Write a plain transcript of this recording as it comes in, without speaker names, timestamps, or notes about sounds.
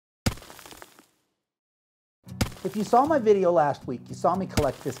If you saw my video last week, you saw me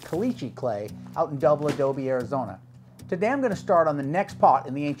collect this caliche clay out in Double Adobe, Arizona. Today I'm going to start on the next pot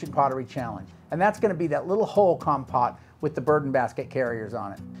in the Ancient Pottery Challenge, and that's going to be that little Hohokam pot with the burden basket carriers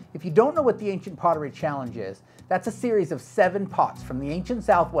on it. If you don't know what the Ancient Pottery Challenge is, that's a series of 7 pots from the ancient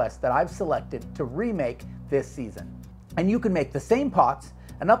Southwest that I've selected to remake this season. And you can make the same pots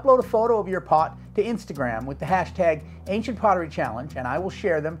and upload a photo of your pot to Instagram with the hashtag Ancient Pottery Challenge, and I will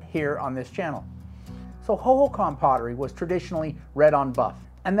share them here on this channel. So Hohokam pottery was traditionally red on buff,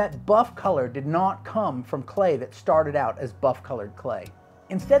 and that buff color did not come from clay that started out as buff colored clay.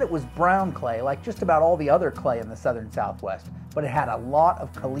 Instead, it was brown clay, like just about all the other clay in the southern Southwest, but it had a lot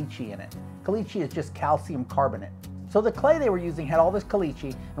of caliche in it. Caliche is just calcium carbonate. So the clay they were using had all this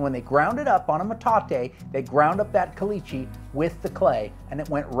caliche, and when they ground it up on a metate, they ground up that caliche with the clay, and it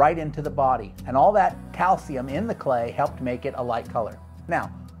went right into the body. And all that calcium in the clay helped make it a light color.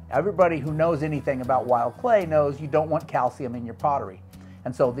 Now, everybody who knows anything about wild clay knows you don't want calcium in your pottery.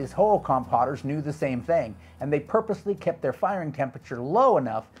 And so these Hohokam potters knew the same thing, and they purposely kept their firing temperature low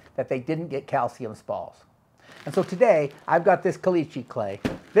enough that they didn't get calcium spalls. And so today, I've got this caliche clay.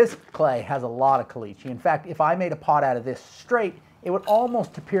 This clay has a lot of caliche. In fact, if I made a pot out of this straight, it would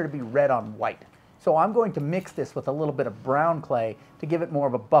almost appear to be red on white. So I'm going to mix this with a little bit of brown clay to give it more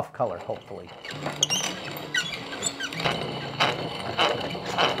of a buff color, hopefully.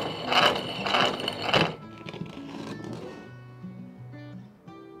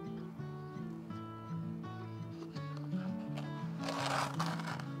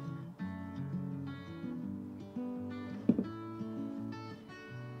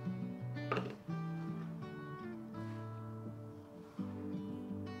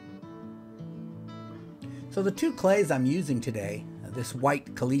 So the 2 clays I'm using today, this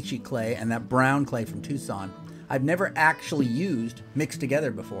white caliche clay and that brown clay from Tucson, I've never actually used mixed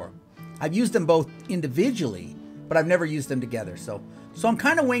together before. I've used them both individually, but I've never used them together. So I'm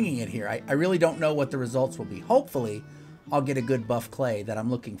kind of winging it here. I really don't know what the results will be. Hopefully, I'll get a good buff clay that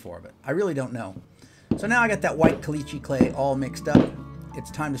I'm looking for, but I really don't know. So now I got that white caliche clay all mixed up. It's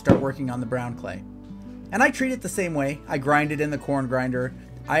time to start working on the brown clay. And I treat it the same way. I grind it in the corn grinder.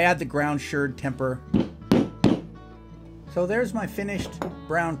 I add the ground sherd temper. So there's my finished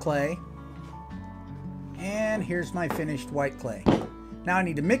brown clay, and here's my finished white clay. Now I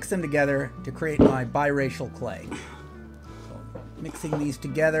need to mix them together to create my biracial clay. So mixing these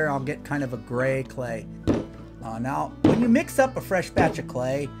together, I'll get kind of a gray clay. Now, when you mix up a fresh batch of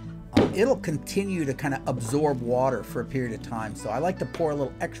clay, it'll continue to kind of absorb water for a period of time. So I like to pour a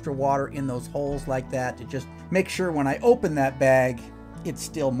little extra water in those holes like that to just make sure when I open that bag, it's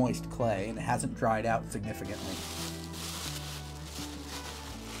still moist clay and it hasn't dried out significantly.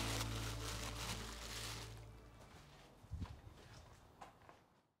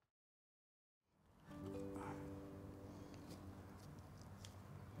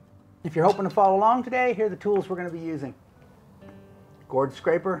 If you're hoping to follow along today, here are the tools we're going to be using. Gourd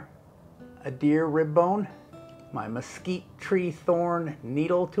scraper, a deer rib bone, my mesquite tree thorn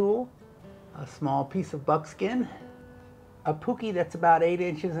needle tool, a small piece of buckskin, a pookie that's about 8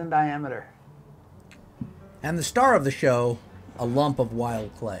 inches in diameter, and the star of the show, a lump of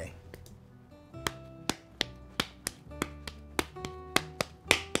wild clay.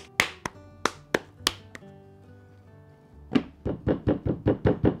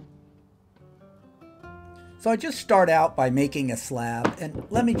 So I just start out by making a slab, and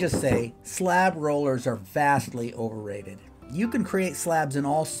let me just say, slab rollers are vastly overrated. You can create slabs in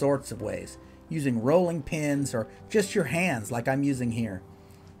all sorts of ways, using rolling pins or just your hands like I'm using here.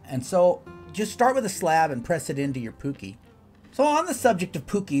 And so just start with a slab and press it into your pookie. So on the subject of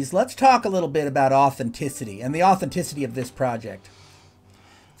pookies, let's talk a little bit about authenticity and the authenticity of this project.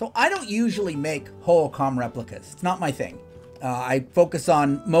 So I don't usually make Hohokam replicas. It's not my thing. I focus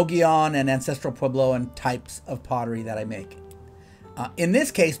on Mogollon and Ancestral Puebloan types of pottery that I make. In this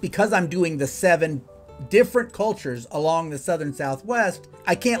case, because I'm doing the 7 different cultures along the southern Southwest,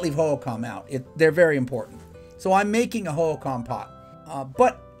 I can't leave Hohokam out. They're very important. So I'm making a Hohokam pot.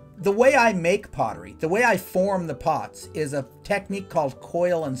 But the way I make pottery, the way I form the pots, is a technique called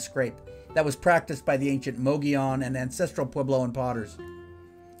coil and scrape that was practiced by the ancient Mogollon and Ancestral Puebloan potters.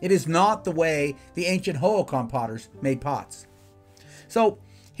 It is not the way the ancient Hohokam potters made pots. So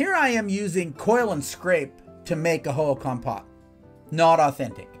here I am using coil and scrape to make a Hohokam pot. Not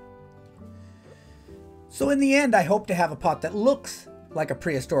authentic. So in the end, I hope to have a pot that looks like a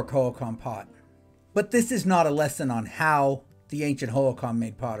prehistoric Hohokam pot. But this is not a lesson on how the ancient Hohokam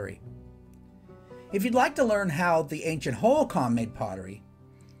made pottery. If you'd like to learn how the ancient Hohokam made pottery,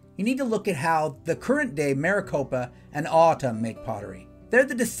 you need to look at how the current day Maricopa and O'odham make pottery. They're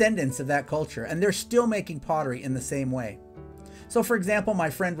the descendants of that culture, and they're still making pottery in the same way. So for example, my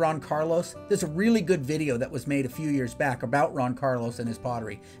friend Ron Carlos, there's a really good video that was made a few years back about Ron Carlos and his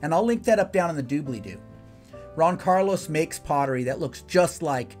pottery, and I'll link that up down in the doobly-doo. Ron Carlos makes pottery that looks just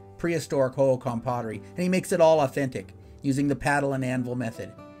like prehistoric Hohokam pottery, and he makes it all authentic, using the paddle and anvil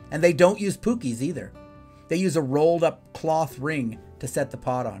method. And they don't use pookies either. They use a rolled up cloth ring to set the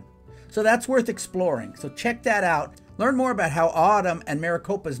pot on. So that's worth exploring, so check that out. Learn more about how Autumn and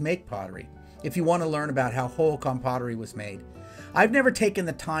Maricopas make pottery, if you want to learn about how Hohokam pottery was made. I've never taken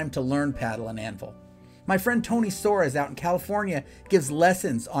the time to learn paddle and anvil. My friend Tony Soares out in California gives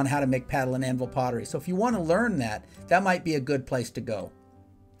lessons on how to make paddle and anvil pottery, so if you want to learn that, that might be a good place to go.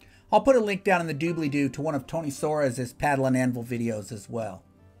 I'll put a link down in the doobly-doo to one of Tony Soares' paddle and anvil videos as well.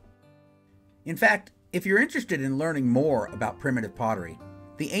 In fact, if you're interested in learning more about primitive pottery,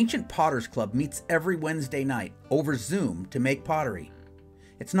 the Ancient Potters Club meets every Wednesday night over Zoom to make pottery.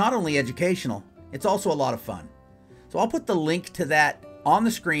 It's not only educational, it's also a lot of fun. So I'll put the link to that on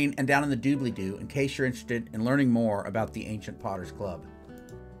the screen and down in the doobly-doo in case you're interested in learning more about the Ancient Potters Club.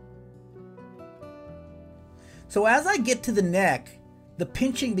 So as I get to the neck, the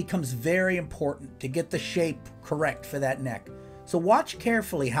pinching becomes very important to get the shape correct for that neck. So watch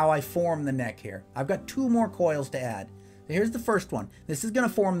carefully how I form the neck here. I've got 2 more coils to add. Here's the first one. This is going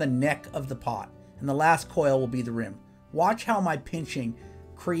to form the neck of the pot, and the last coil will be the rim. Watch how my pinching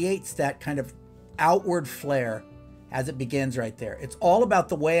creates that kind of outward flare as it begins right there. It's all about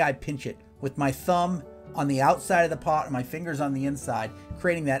the way I pinch it, with my thumb on the outside of the pot and my fingers on the inside,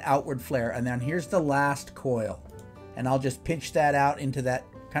 creating that outward flare. And then here's the last coil, and I'll just pinch that out into that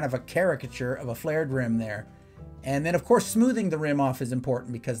kind of a caricature of a flared rim there. And then of course smoothing the rim off is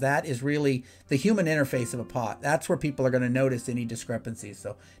important, because that is really the human interface of a pot. That's where people are going to notice any discrepancies.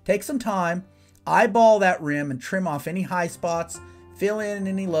 So take some time, eyeball that rim and trim off any high spots, fill in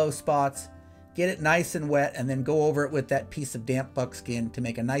any low spots, get it nice and wet, and then go over it with that piece of damp buckskin to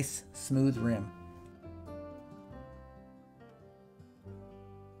make a nice smooth rim.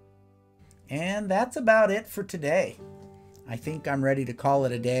 And that's about it for today. I think I'm ready to call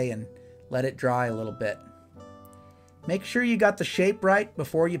it a day and let it dry a little bit. Make sure you got the shape right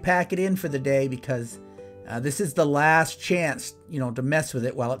before you pack it in for the day, because this is the last chance, to mess with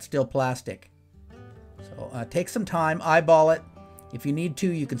it while it's still plastic. So take some time, eyeball it. If you need to,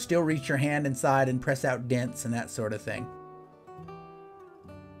 you can still reach your hand inside and press out dents and that sort of thing.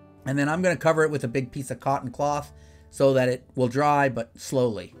 And then I'm going to cover it with a big piece of cotton cloth so that it will dry, but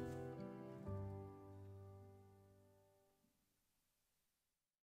slowly.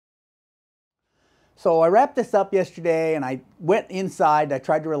 So I wrapped this up yesterday and I went inside, I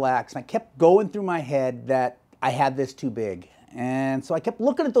tried to relax, and I kept going through my head that I had this too big. And so I kept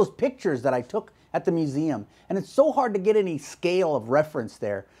looking at those pictures that I took at the museum, and it's so hard to get any scale of reference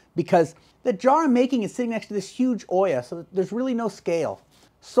there because the jar I'm making is sitting next to this huge Oya, so there's really no scale.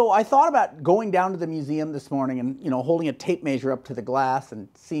 So I thought about going down to the museum this morning and holding a tape measure up to the glass and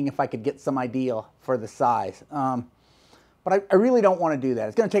seeing if I could get some idea for the size. But I really don't want to do that.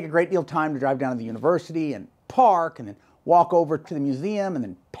 It's going to take a great deal of time to drive down to the university and park and then walk over to the museum and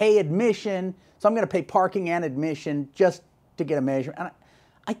then pay admission. So I'm going to pay parking and admission just to get a measure. And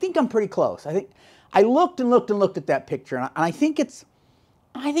I think I'm pretty close. I looked and looked and looked at that picture, and I think it's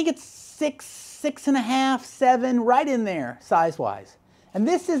 6.5, 7, right in there size-wise. And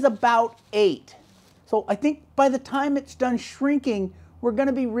this is about 8. So I think by the time it's done shrinking, we're going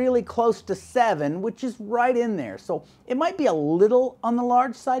to be really close to 7, which is right in there. So it might be a little on the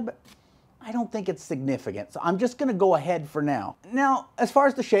large side, but I don't think it's significant. So I'm just going to go ahead for now. Now, as far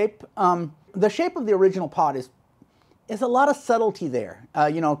as the shape of the original pot is a lot of subtlety there,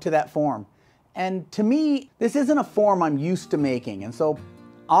 to that form. And to me, this isn't a form I'm used to making. And so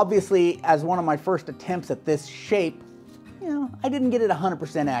obviously, as one of my first attempts at this shape, I didn't get it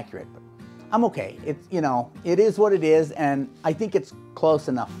 100% accurate. But I'm okay. It's, it is what it is, and I think it's close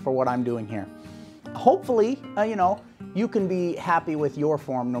enough for what I'm doing here. Hopefully, you can be happy with your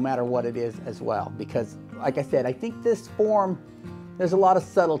form no matter what it is as well, because like I said, I think this form, there's a lot of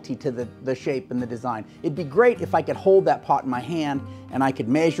subtlety to the shape and the design. It'd be great if I could hold that pot in my hand and I could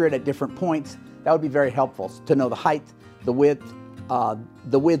measure it at different points. That would be very helpful to know the height, the width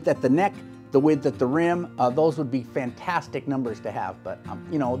at the neck, the width at the rim. Those would be fantastic numbers to have, but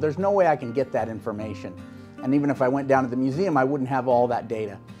there's no way I can get that information. And even if I went down to the museum, I wouldn't have all that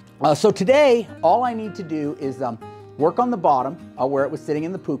data. So today, all I need to do is work on the bottom where it was sitting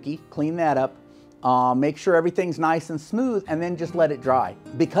in the pookie, clean that up, make sure everything's nice and smooth, and then just let it dry.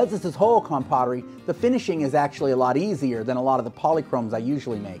 Because this is Hohokam pottery, the finishing is actually a lot easier than a lot of the polychromes I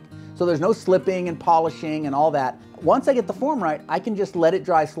usually make. So there's no slipping and polishing and all that. Once I get the form right, I can just let it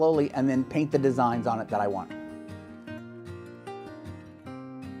dry slowly and then paint the designs on it that I want.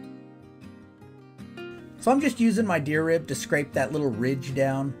 So I'm just using my deer rib to scrape that little ridge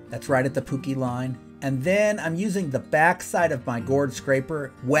down that's right at the pookie line. And then I'm using the back side of my gourd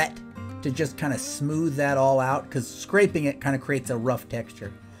scraper, wet, to just kind of smooth that all out, because scraping it kind of creates a rough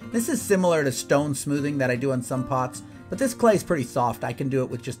texture. This is similar to stone smoothing that I do on some pots, but this clay is pretty soft. I can do it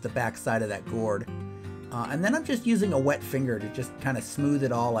with just the back side of that gourd. And then I'm just using a wet finger to just kind of smooth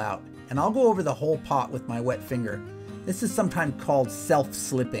it all out. And I'll go over the whole pot with my wet finger. This is sometimes called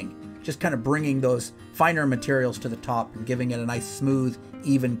self-slipping, just kind of bringing those finer materials to the top and giving it a nice smooth,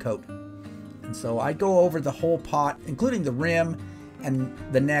 even coat. And so I go over the whole pot, including the rim and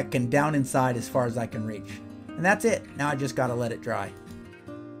the neck and down inside as far as I can reach. And that's it. Now I just gotta let it dry.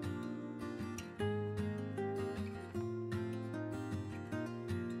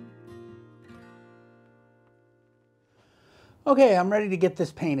 Okay, I'm ready to get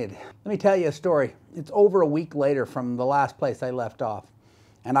this painted. Let me tell you a story. It's over a week later from the last place I left off.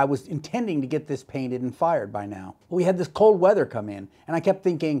 And I was intending to get this painted and fired by now. We had this cold weather come in, and I kept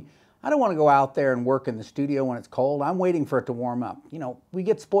thinking, I don't want to go out there and work in the studio when it's cold. I'm waiting for it to warm up. You know, we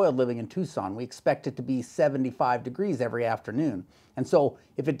get spoiled living in Tucson. We expect it to be 75 degrees every afternoon. And so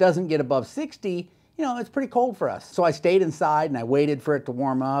if it doesn't get above 60, you know, it's pretty cold for us. So I stayed inside and I waited for it to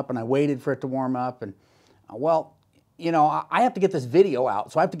warm up and I waited for it to warm up. And well, you know, I have to get this video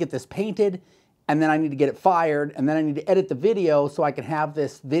out. So I have to get this painted, and then I need to get it fired, and then I need to edit the video so I can have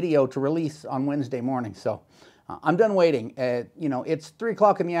this video to release on Wednesday morning. So I'm done waiting. You know, it's 3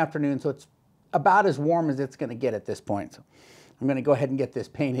 o'clock in the afternoon, so it's about as warm as it's going to get at this point. So I'm going to go ahead and get this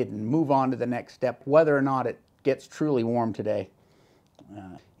painted and move on to the next step, whether or not it gets truly warm today.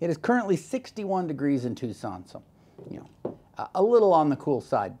 It is currently 61 degrees in Tucson, so, you know, a little on the cool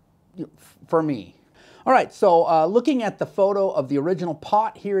side for me. All right, so looking at the photo of the original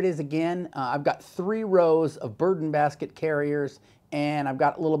pot, here it is again. I've got 3 rows of burden basket carriers, and I've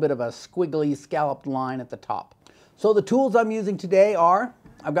got a little bit of a squiggly scalloped line at the top. So the tools I'm using today are,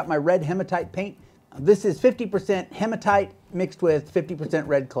 I've got my red hematite paint. This is 50% hematite mixed with 50%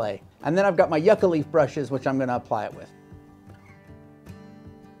 red clay. And then I've got my yucca leaf brushes, which I'm gonna apply it with.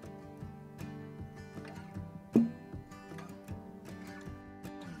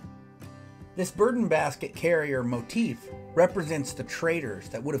 This burden basket carrier motif represents the traders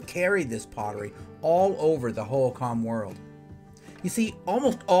that would have carried this pottery all over the Hohokam world. You see,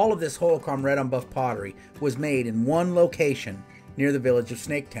 almost all of this Hohokam red on buff pottery was made in one location near the village of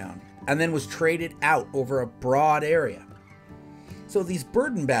Snaketown, and then was traded out over a broad area. So these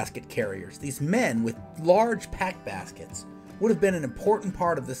burden basket carriers, these men with large pack baskets, would have been an important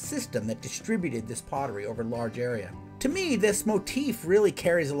part of the system that distributed this pottery over a large area. To me, this motif really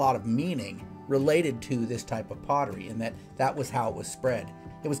carries a lot of meaning related to this type of pottery, in that that was how it was spread.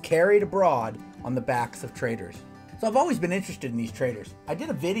 It was carried abroad on the backs of traders. So I've always been interested in these traders. I did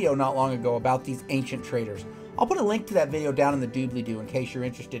a video not long ago about these ancient traders. I'll put a link to that video down in the doobly-doo in case you're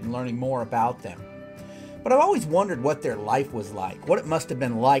interested in learning more about them. But I've always wondered what their life was like, what it must have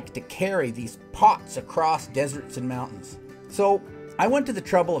been like to carry these pots across deserts and mountains. So I went to the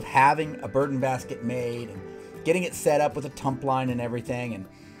trouble of having a burden basket made and getting it set up with a tump line and everything. And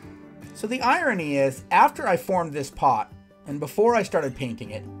so the irony is, after I formed this pot and before I started painting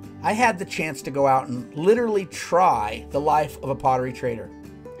it, I had the chance to go out and literally try the life of a pottery trader.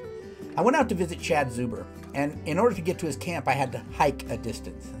 I went out to visit Chad Zuber, and in order to get to his camp, I had to hike a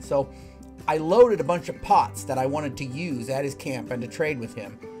distance. And so I loaded a bunch of pots that I wanted to use at his camp and to trade with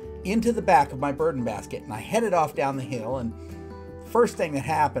him into the back of my burden basket, and I headed off down the hill. And first thing that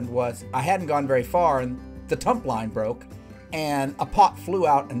happened was I hadn't gone very far and the tump line broke and a pot flew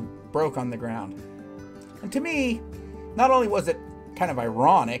out and broke on the ground. And to me, not only was it kind of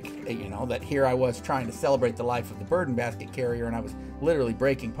ironic, you know, that here I was trying to celebrate the life of the burden basket carrier and I was literally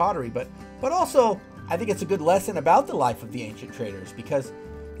breaking pottery, but also I think it's a good lesson about the life of the ancient traders, because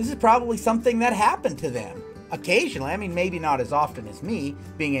this is probably something that happened to them occasionally. I mean, maybe not as often as me,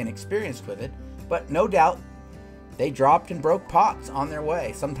 being inexperienced with it, but no doubt they dropped and broke pots on their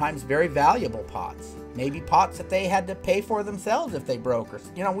way, sometimes very valuable pots, maybe pots that they had to pay for themselves if they broke, or,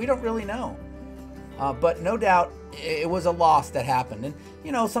 you know, we don't really know. But no doubt it was a loss that happened. And,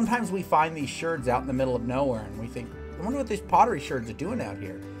 you know, sometimes we find these sherds out in the middle of nowhere and we think, I wonder what these pottery sherds are doing out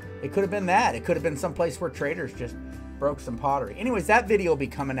here. It could have been that. It could have been someplace where traders just broke some pottery. Anyways, that video will be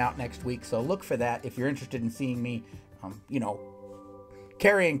coming out next week, so look for that if you're interested in seeing me, you know,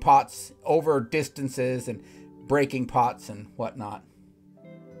 carrying pots over distances and breaking pots and whatnot.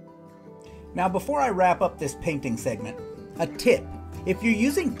 Now, before I wrap up this painting segment, a tip. If you're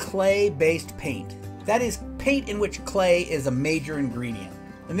using clay-based paint, that is paint in which clay is a major ingredient.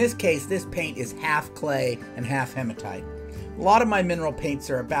 In this case, this paint is half clay and half hematite. A lot of my mineral paints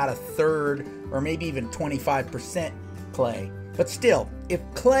are about a third or maybe even 25% clay. But still, if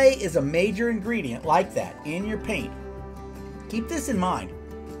clay is a major ingredient like that in your paint, keep this in mind.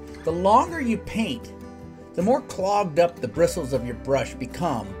 The longer you paint, the more clogged up the bristles of your brush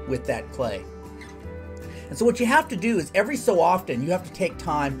become with that clay. And so what you have to do is every so often you have to take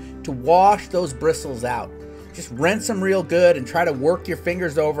time to wash those bristles out. Just rinse them real good and try to work your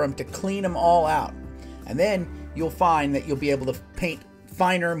fingers over them to clean them all out. And then you'll find that you'll be able to paint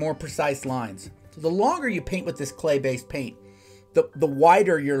finer, more precise lines. So the longer you paint with this clay-based paint, the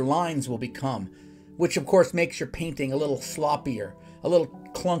wider your lines will become, which of course makes your painting a little sloppier, a little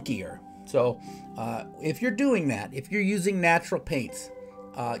clunkier. So if you're doing that, if you're using natural paints,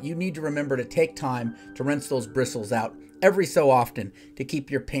 you need to remember to take time to rinse those bristles out every so often to keep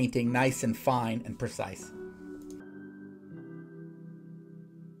your painting nice and fine and precise.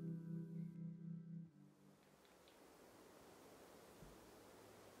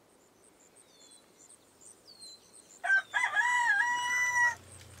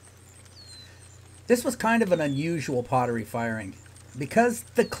 This was kind of an unusual pottery firing because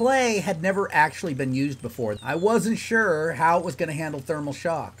the clay had never actually been used before. I wasn't sure how it was going to handle thermal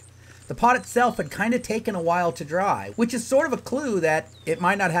shock. The pot itself had kind of taken a while to dry, which is sort of a clue that it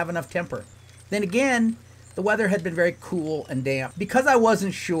might not have enough temper. Then again, the weather had been very cool and damp. Because I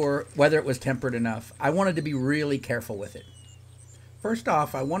wasn't sure whether it was tempered enough, I wanted to be really careful with it. First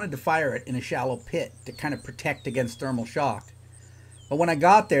off, I wanted to fire it in a shallow pit to kind of protect against thermal shock. But when I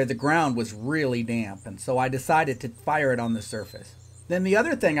got there, the ground was really damp, and so I decided to fire it on the surface. Then the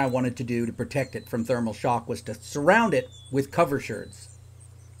other thing I wanted to do to protect it from thermal shock was to surround it with cover sherds.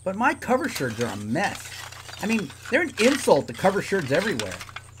 But my cover sherds are a mess. I mean, they're an insult to cover sherds everywhere.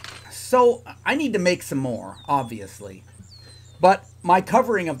 So I need to make some more, obviously. But my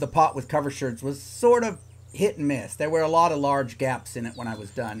covering of the pot with cover sherds was sort of hit and miss. There were a lot of large gaps in it when I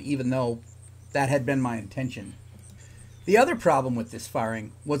was done, even though that had been my intention. The other problem with this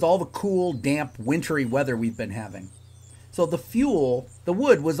firing was all the cool, damp, wintry weather we've been having. So the fuel, the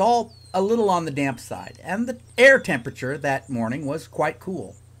wood, was all a little on the damp side, and the air temperature that morning was quite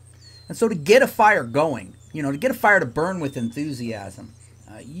cool. And so to get a fire going, to get a fire to burn with enthusiasm,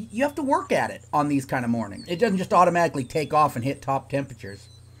 you have to work at it on these kind of mornings. It doesn't just automatically take off and hit top temperatures.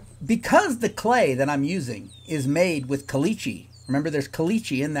 Because the clay that I'm using is made with caliche, remember there's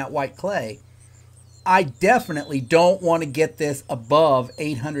caliche in that white clay, I definitely don't want to get this above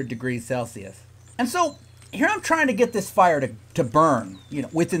 800 degrees Celsius. And so here I'm trying to get this fire to burn,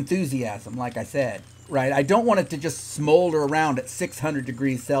 with enthusiasm, like I said, right? I don't want it to just smolder around at 600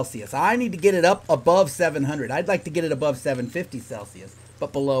 degrees Celsius. I need to get it up above 700. I'd like to get it above 750 Celsius,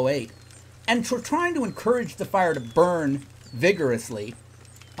 but below 8. And for trying to encourage the fire to burn vigorously,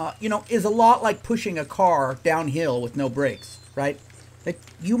 is a lot like pushing a car downhill with no brakes, right?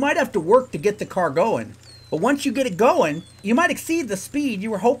 You might have to work to get the car going, but once you get it going, you might exceed the speed you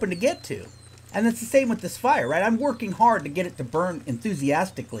were hoping to get to. And it's the same with this fire, right? I'm working hard to get it to burn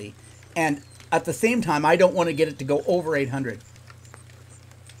enthusiastically, and at the same time, I don't want to get it to go over 800.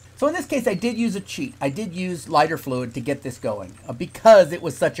 So in this case, I did use a cheat. I did use lighter fluid to get this going. Because it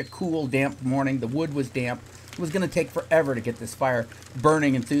was such a cool, damp morning, the wood was damp, it was going to take forever to get this fire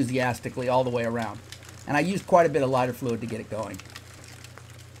burning enthusiastically all the way around. And I used quite a bit of lighter fluid to get it going.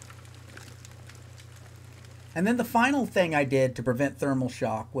 And then the final thing I did to prevent thermal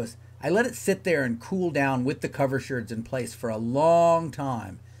shock was I let it sit there and cool down with the cover sherds in place for a long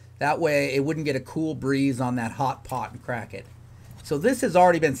time. That way it wouldn't get a cool breeze on that hot pot and crack it. So this has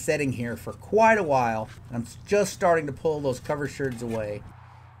already been sitting here for quite a while, and I'm just starting to pull those cover sherds away.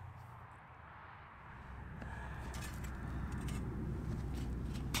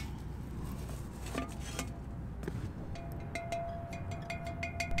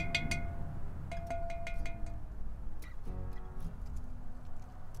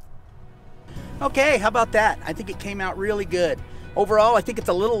 Okay, how about that? I think it came out really good. Overall, I think it's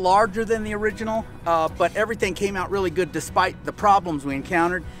a little larger than the original, but everything came out really good despite the problems we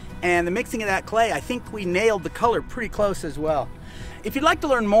encountered. And the mixing of that clay, I think we nailed the color pretty close as well. If you'd like to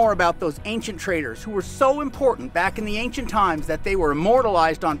learn more about those ancient traders who were so important back in the ancient times that they were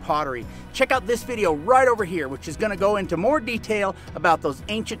immortalized on pottery, check out this video right over here, which is going to go into more detail about those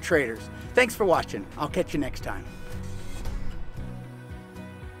ancient traders. Thanks for watching. I'll catch you next time.